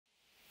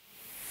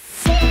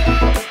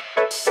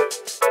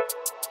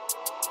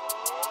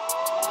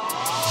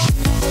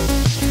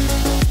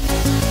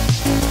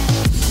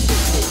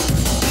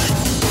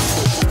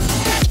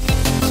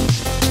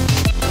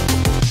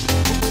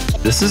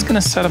This is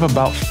gonna set up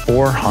about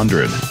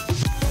 400.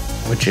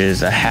 Which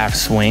is a half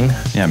swing.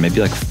 Yeah,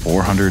 maybe like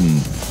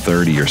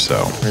 430 or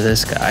so. For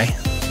this guy.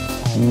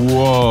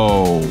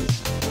 Whoa.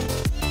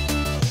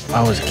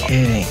 I was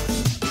kidding.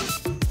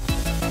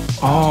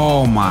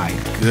 Oh my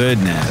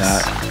goodness.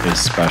 That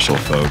is special,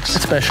 folks.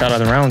 That's the best shot of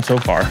the round so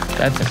far.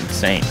 That's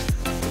insane.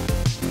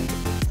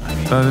 I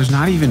mean, There's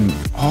not even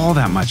all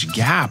that much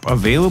gap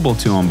available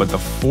to him, but the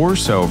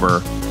force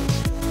over,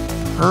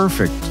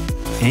 perfect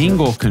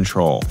angle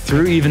control.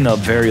 through even the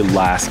very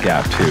last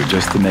gap too,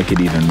 just to make it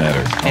even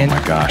better. Oh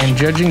my gosh. And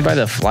judging by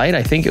the flight,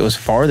 I think it was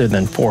farther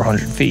than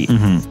 400 feet.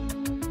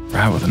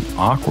 Brad with an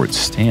awkward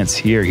stance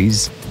here.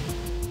 He's,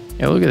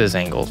 Yeah, look at this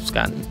angle. It's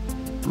gotten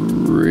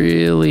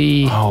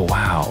really oh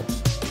wow.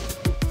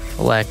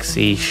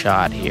 flexy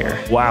shot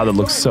here. Wow, that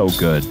looks so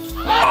good.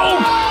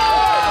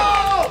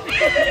 Oh!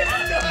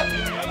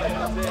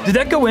 Did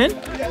that go in?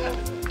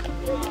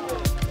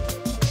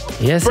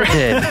 Yes, it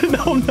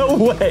did. No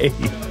way.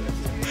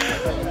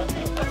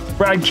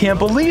 Brad can't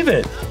believe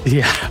it.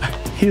 Yeah.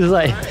 He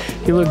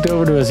looked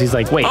over to us. He's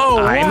like, wait,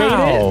 I made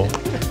it?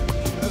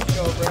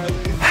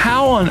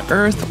 How on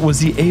earth was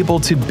he able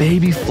to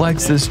baby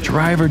flex this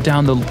driver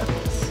down the...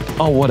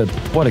 Oh, what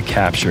a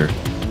capture.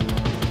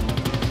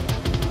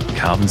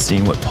 Calvin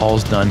seeing what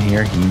Paul's done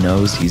here. He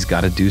knows he's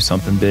got to do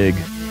something big.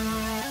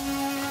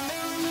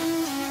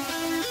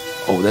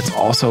 Oh, that's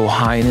also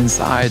high and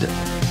inside.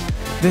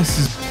 This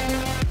is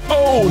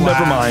Oh,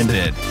 never mind.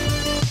 blasted.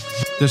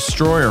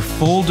 Destroyer,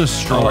 full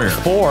destroyer.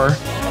 4.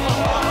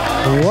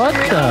 What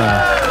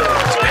the?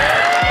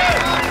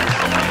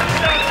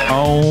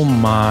 Oh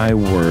my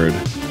word.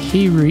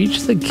 He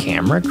reached the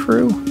camera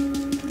crew?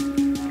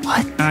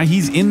 What?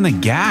 He's in the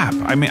gap.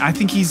 I mean, I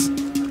think he's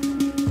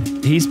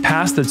He's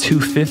past the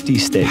 250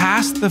 stake.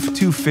 past the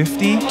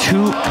 250.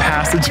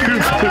 Past the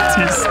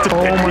 250 stake.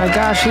 Oh my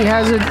gosh, he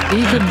has it.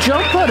 He could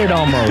jump putt it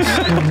almost.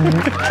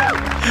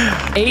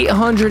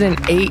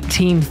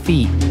 818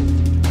 feet.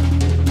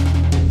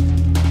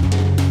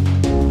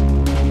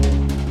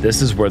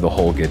 This is where the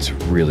hole gets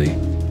really...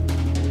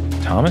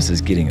 Thomas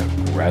is getting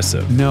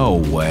aggressive. No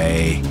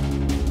way.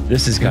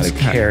 This has got to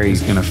carry.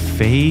 He's gonna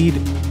fade.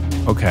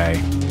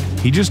 Okay.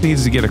 He just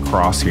needs to get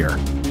across here.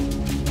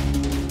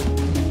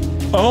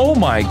 Oh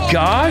my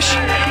gosh.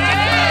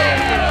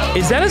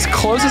 Is that as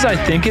close as I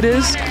think it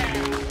is?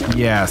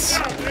 Yes.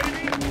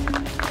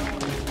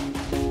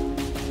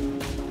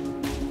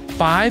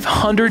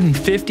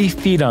 550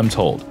 feet, I'm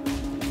told.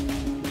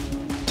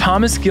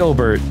 Thomas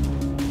Gilbert,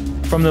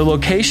 from the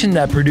location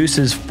that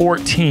produces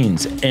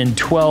 14s and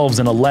 12s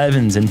and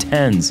 11s and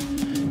 10s,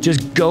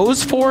 just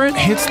goes for it,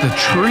 Hits the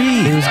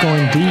tree. He was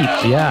going deep,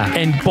 yeah.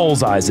 and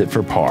bullseyes it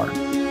for par.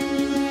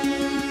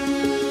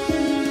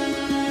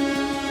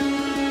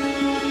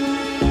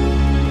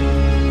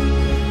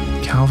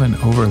 Calvin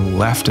over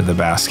left of the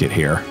basket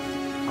here.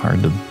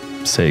 Hard to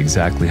say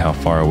exactly how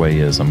far away he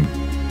is. I'm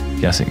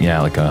guessing, yeah,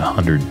 like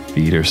 100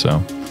 feet or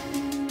so.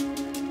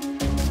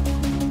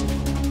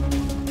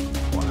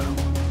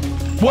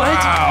 What?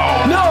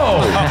 Wow.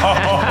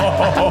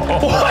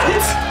 No!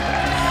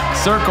 What?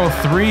 Circle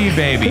 3,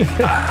 baby.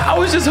 I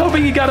was just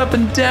hoping he got up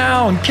and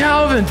down.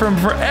 Calvin from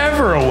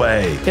forever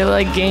away. It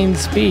like gained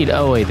speed.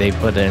 Oh wait, they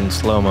put it in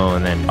slow-mo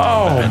and then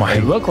Oh my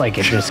it looked like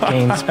it just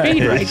gained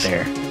speed right gosh.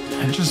 there.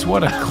 And just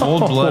what a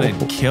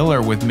cold-blooded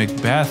killer with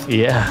Macbeth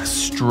Yeah.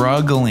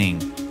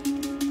 struggling.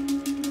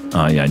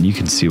 Oh yeah, and you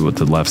can see what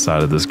the left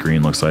side of this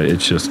green looks like.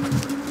 It's just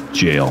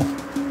jail.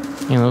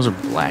 You know, those are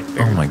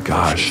blackberry. Oh my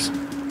gosh.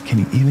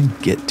 Can he even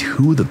get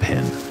to the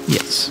pin?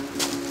 Yes.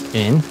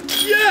 In.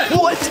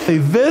 What? Hey,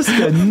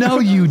 Visca, no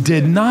you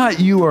did not.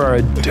 You are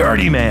a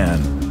dirty man.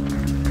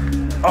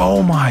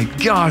 Oh my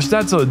gosh,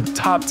 that's a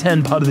top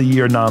 10 putt of the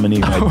year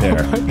nominee right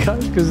there. Oh my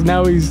gosh, because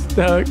now he's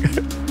stuck.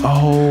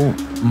 Oh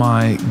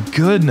my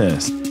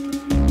goodness.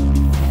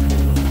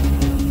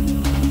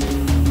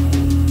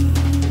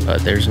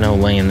 But there's no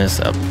laying this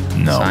up.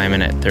 No.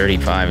 Simon at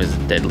 35 is a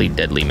deadly,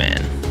 deadly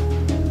man.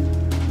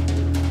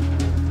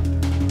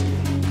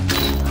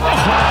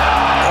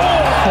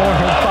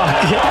 Corner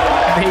pocket,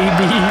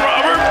 baby.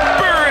 Robert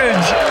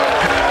Burridge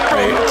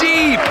from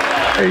deep.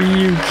 Are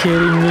you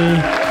kidding me?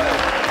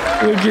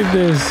 Look at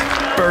this.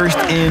 First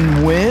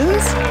in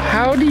wins?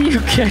 How do you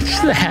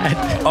catch that?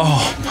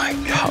 Oh my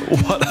God,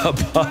 what a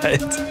putt.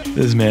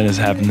 This man is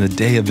having the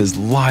day of his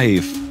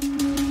life.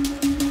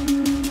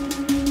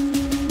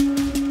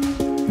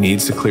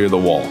 Needs to clear the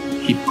wall.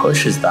 He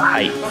pushes the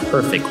height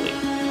perfectly.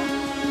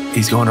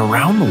 He's going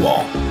around the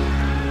wall.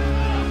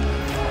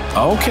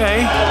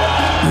 Okay.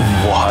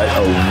 What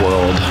a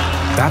world.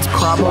 That's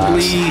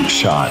probably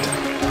Shot.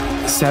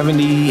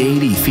 70,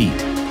 80 feet.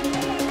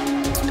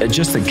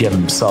 Just to get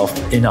himself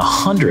in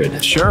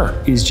 100. Sure.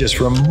 He's just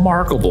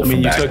remarkable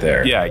from back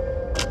there. Yeah.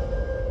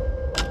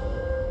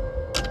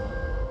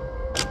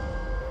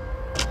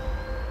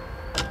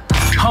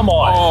 Come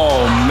on.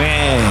 Oh,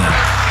 man.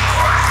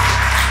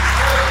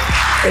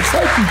 It's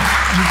like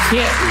you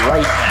can't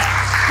write that.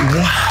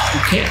 Wow.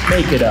 You can't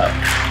make it up.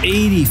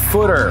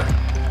 80-footer.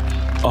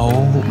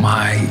 Oh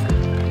my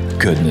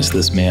goodness,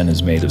 this man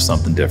is made of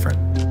something different.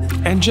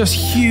 And just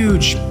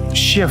huge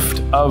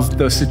shift of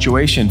the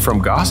situation from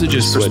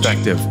Gossage's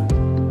perspective.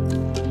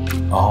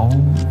 Oh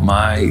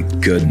my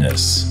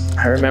goodness.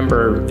 I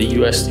remember the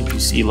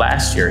USDPC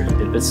last year, he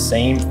did the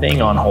same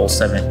thing on hole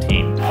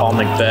 17. Paul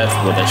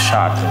McBeth with a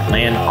shot to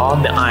land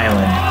on the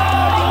island,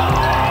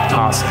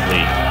 possibly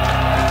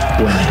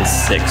win his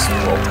 6th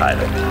world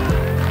title.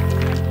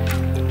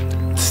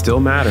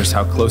 Still matters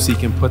how close he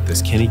can put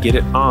this. Can he get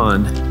it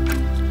on?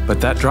 But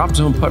that drop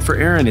zone putt for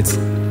Aaron, it's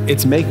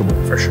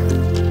makeable for sure.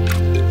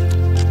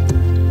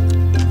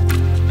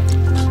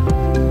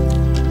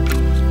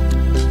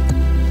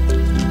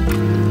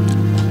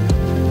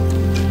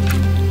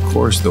 Of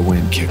course, the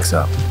wind kicks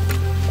up.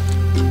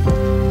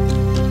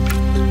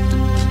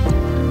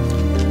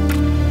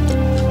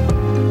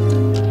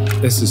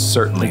 This is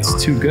certainly It's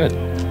too good.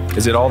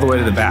 Is it all the way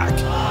to the back?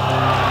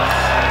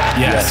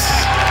 Yes.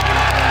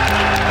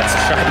 That's a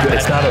shot.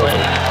 It's not over.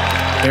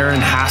 Aaron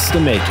has to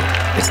make it.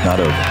 It's not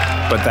over.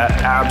 But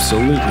that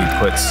absolutely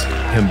puts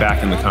him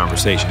back in the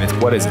conversation. It's,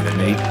 what is it,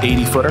 an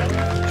 80-footer?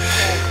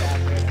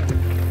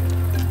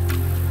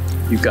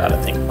 You gotta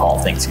think Paul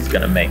thinks he's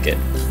gonna make it.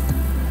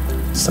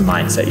 It's the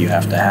mindset you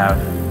have to have.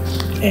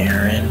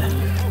 Aaron.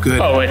 Good.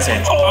 Oh, it's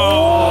in.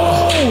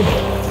 Oh!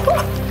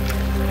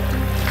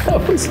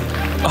 That was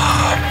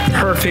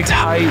Perfect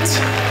height,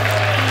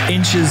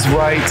 inches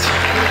right.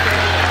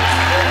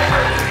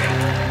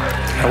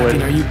 I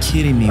mean, are you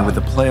kidding me with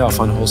the playoff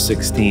on hole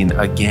 16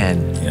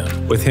 again? Yeah.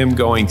 With him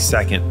going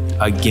second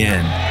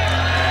again.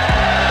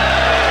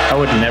 I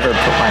would never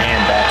put my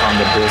hand back on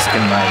the disc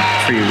in my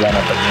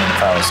pre-run-up again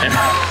if I was him.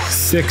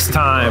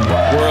 6-time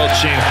world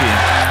champion.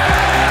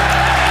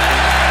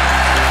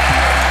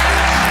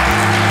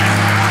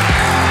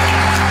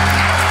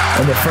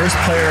 And the first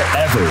player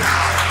ever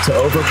to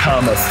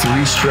overcome a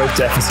 3-stroke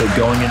deficit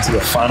going into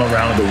the final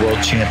round of the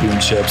World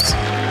Championships.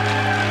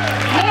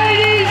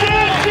 Ladies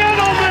and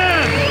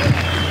gentlemen,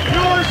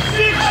 your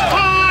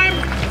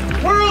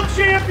 6-time world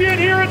champion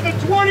here at the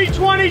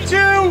 2022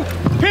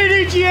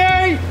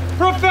 PDGA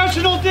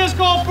Professional Disc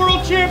Golf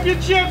World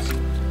Championships,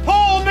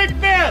 Paul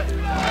McBeth.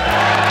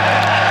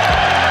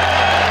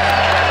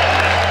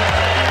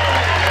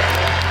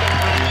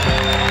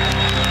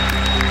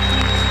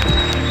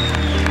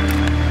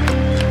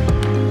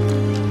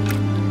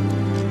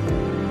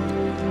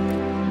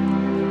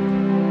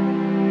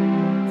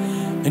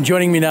 And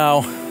joining me now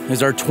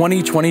is our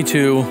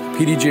 2022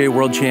 PDGA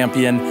World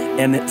Champion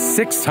and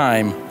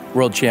 6-time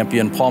World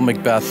Champion, Paul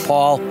McBeth.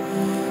 Paul,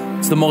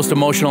 it's the most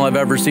emotional I've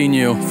ever seen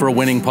you for a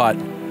winning putt.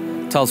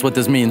 Tell us what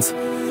this means.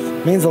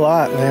 It means a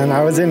lot, man.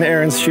 I was in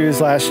Aaron's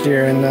shoes last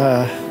year, and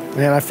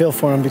man, I feel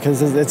for him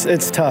because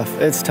it's tough.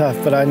 It's tough,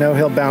 but I know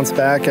he'll bounce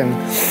back, and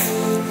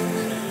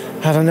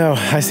I don't know.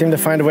 I seem to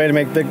find a way to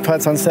make big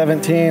putts on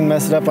 17,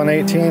 mess it up on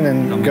 18,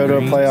 and go to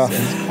a playoff.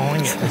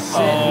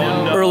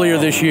 Earlier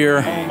this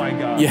year,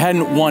 you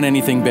hadn't won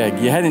anything big.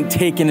 You hadn't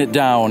taken it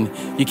down.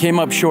 You came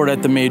up short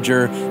at the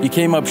major. You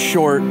came up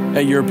short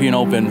at European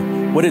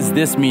Open. What does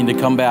this mean to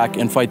come back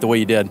and fight the way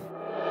you did?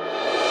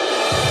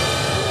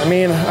 I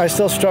mean, I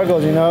still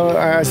struggled, you know.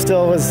 I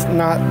still was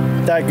not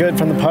that good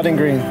from the putting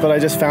green, but I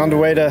just found a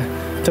way to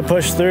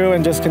push through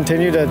and just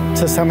continue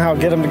to somehow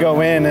get them to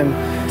go in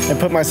and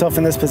put myself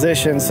in this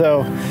position.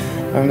 So,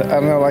 I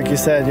don't know, like you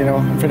said, you know,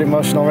 I'm pretty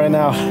emotional right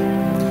now.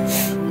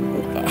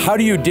 How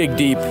do you dig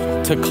deep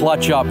to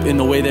clutch up in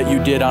the way that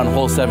you did on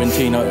hole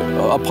 17,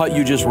 a putt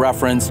you just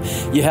referenced?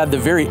 You had the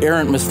very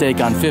errant mistake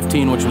on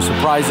 15, which was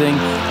surprising,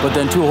 but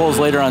then 2 holes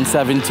later on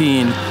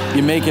 17,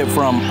 you make it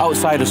from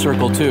outside of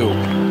circle 2.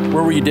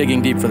 Where were you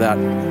digging deep for that?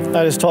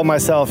 I just told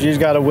myself, you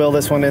got to will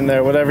this one in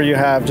there. Whatever you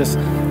have, just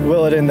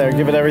will it in there.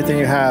 Give it everything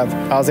you have.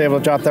 I was able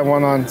to drop that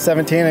one on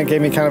 17. It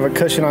gave me kind of a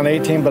cushion on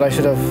 18, but I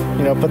should have,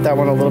 you know, put that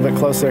one a little bit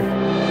closer.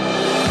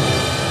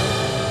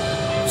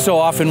 So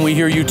often we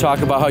hear you talk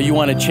about how you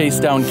want to chase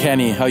down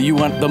Kenny, how you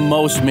want the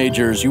most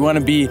majors, you want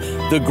to be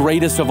the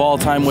greatest of all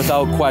time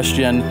without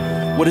question.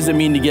 What does it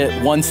mean to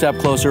get one step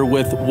closer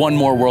with one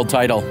more world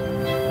title?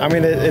 I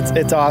mean,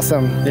 it's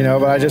awesome, you know,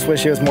 but I just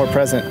wish he was more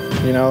present.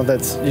 You know,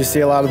 you see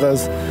a lot of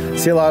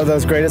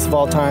those greatest of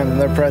all time, and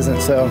they're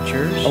present. So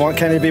I want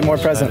Kenny to be more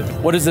present.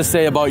 What does this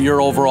say about your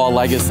overall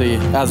legacy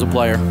as a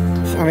player?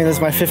 I mean, this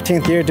is my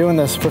 15th year doing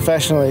this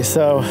professionally,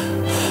 so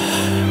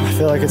I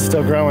feel like it's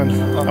still growing.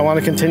 I want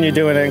to continue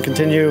doing it and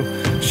continue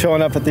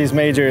showing up at these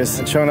majors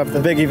and showing up at the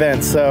big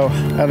events. So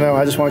I don't know,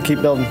 I just want to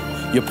keep building.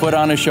 You put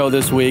on a show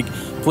this week.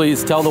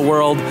 Please tell the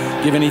world,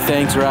 give any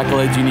thanks or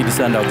accolades you need to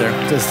send out there.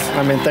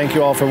 Thank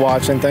you all for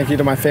watching. Thank you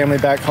to my family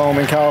back home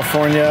in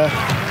California.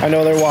 I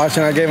know they're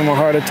watching. I gave him a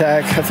heart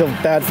attack. I feel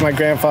bad for my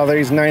grandfather.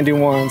 He's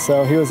 91,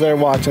 so he was there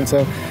watching.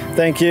 So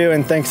thank you,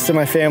 and thanks to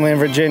my family in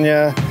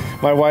Virginia.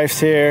 My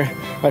wife's here.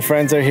 My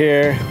friends are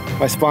here.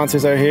 My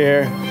sponsors are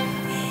here.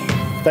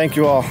 Thank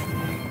you all.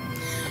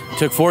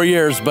 Took 4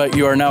 years, but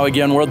you are now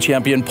again world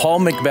champion. Paul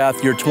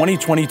McBeth, your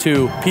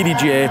 2022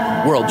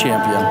 PDGA world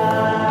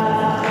champion.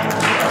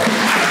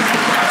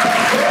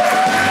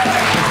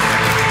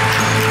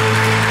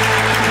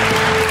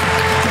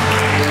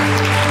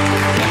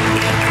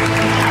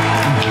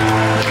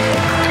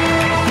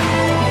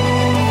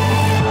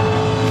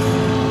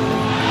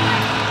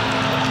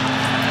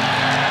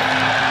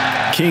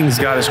 King's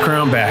got his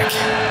crown back.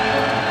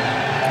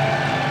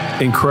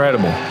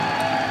 Incredible.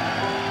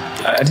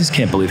 I just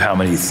can't believe how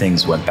many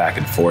things went back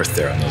and forth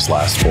there in those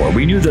last 4.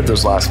 We knew that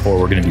those last 4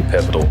 were going to be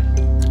pivotal.